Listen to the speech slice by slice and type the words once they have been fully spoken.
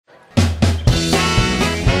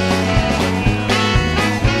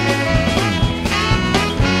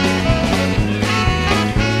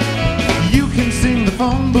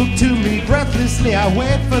phone book to me. Breathlessly I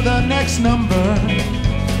wait for the next number.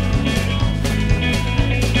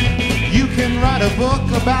 You can write a book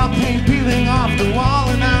about paint peeling off the wall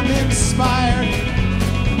and I'm inspired.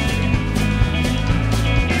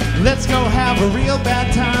 Let's go have a real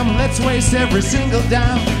bad time. Let's waste every single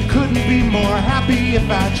dime. Couldn't be more happy if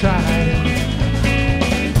I tried.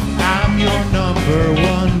 I'm your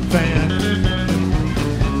 #1 fan.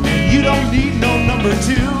 And you don't need no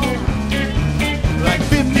 #2. Like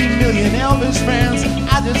 50 million Elvis fans,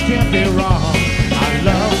 I just can't be wrong. I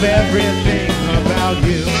love everything about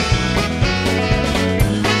you.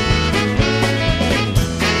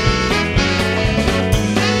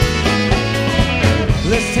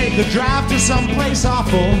 Let's take a drive to someplace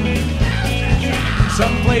awful.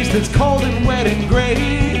 Someplace that's cold and wet and gray.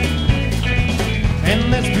 And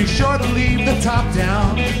let's be sure to leave the top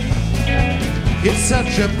down. It's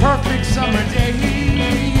such a perfect summer day,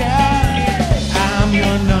 yeah. I'm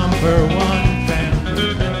your #1 fan.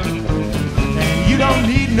 And you don't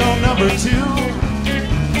need no #2.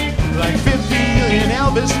 Like 50 million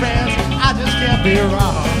Elvis fans, I just can't be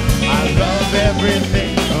wrong. I love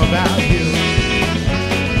everything about you.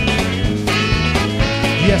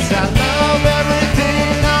 Yes, I love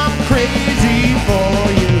everything, I'm crazy for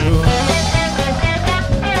you.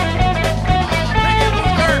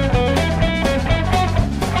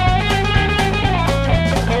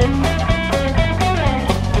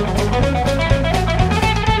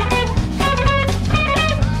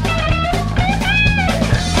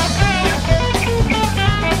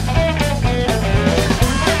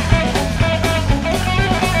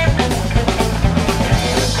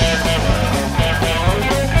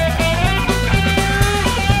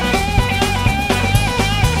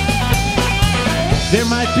 There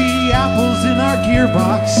might be apples in our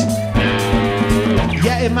gearbox.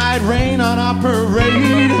 Yeah, it might rain on our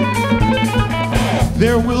parade.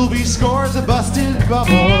 There will be scores of busted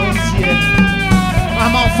bubbles, yeah.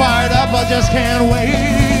 I'm all fired up, I just can't wait,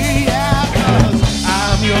 yeah. 'Cause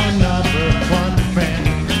I'm your #1 fan.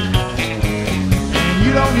 And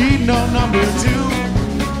you don't need no #2.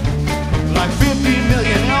 Like 50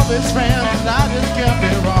 million Elvis fans, I just can't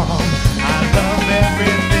be wrong. I love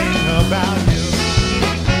everything about you.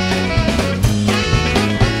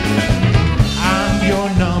 Your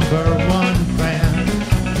 #1 fan.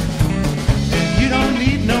 And you don't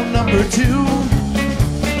need no #2.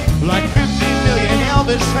 Like 50 million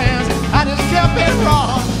Elvis fans, I just kept it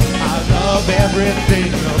wrong. I love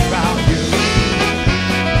everything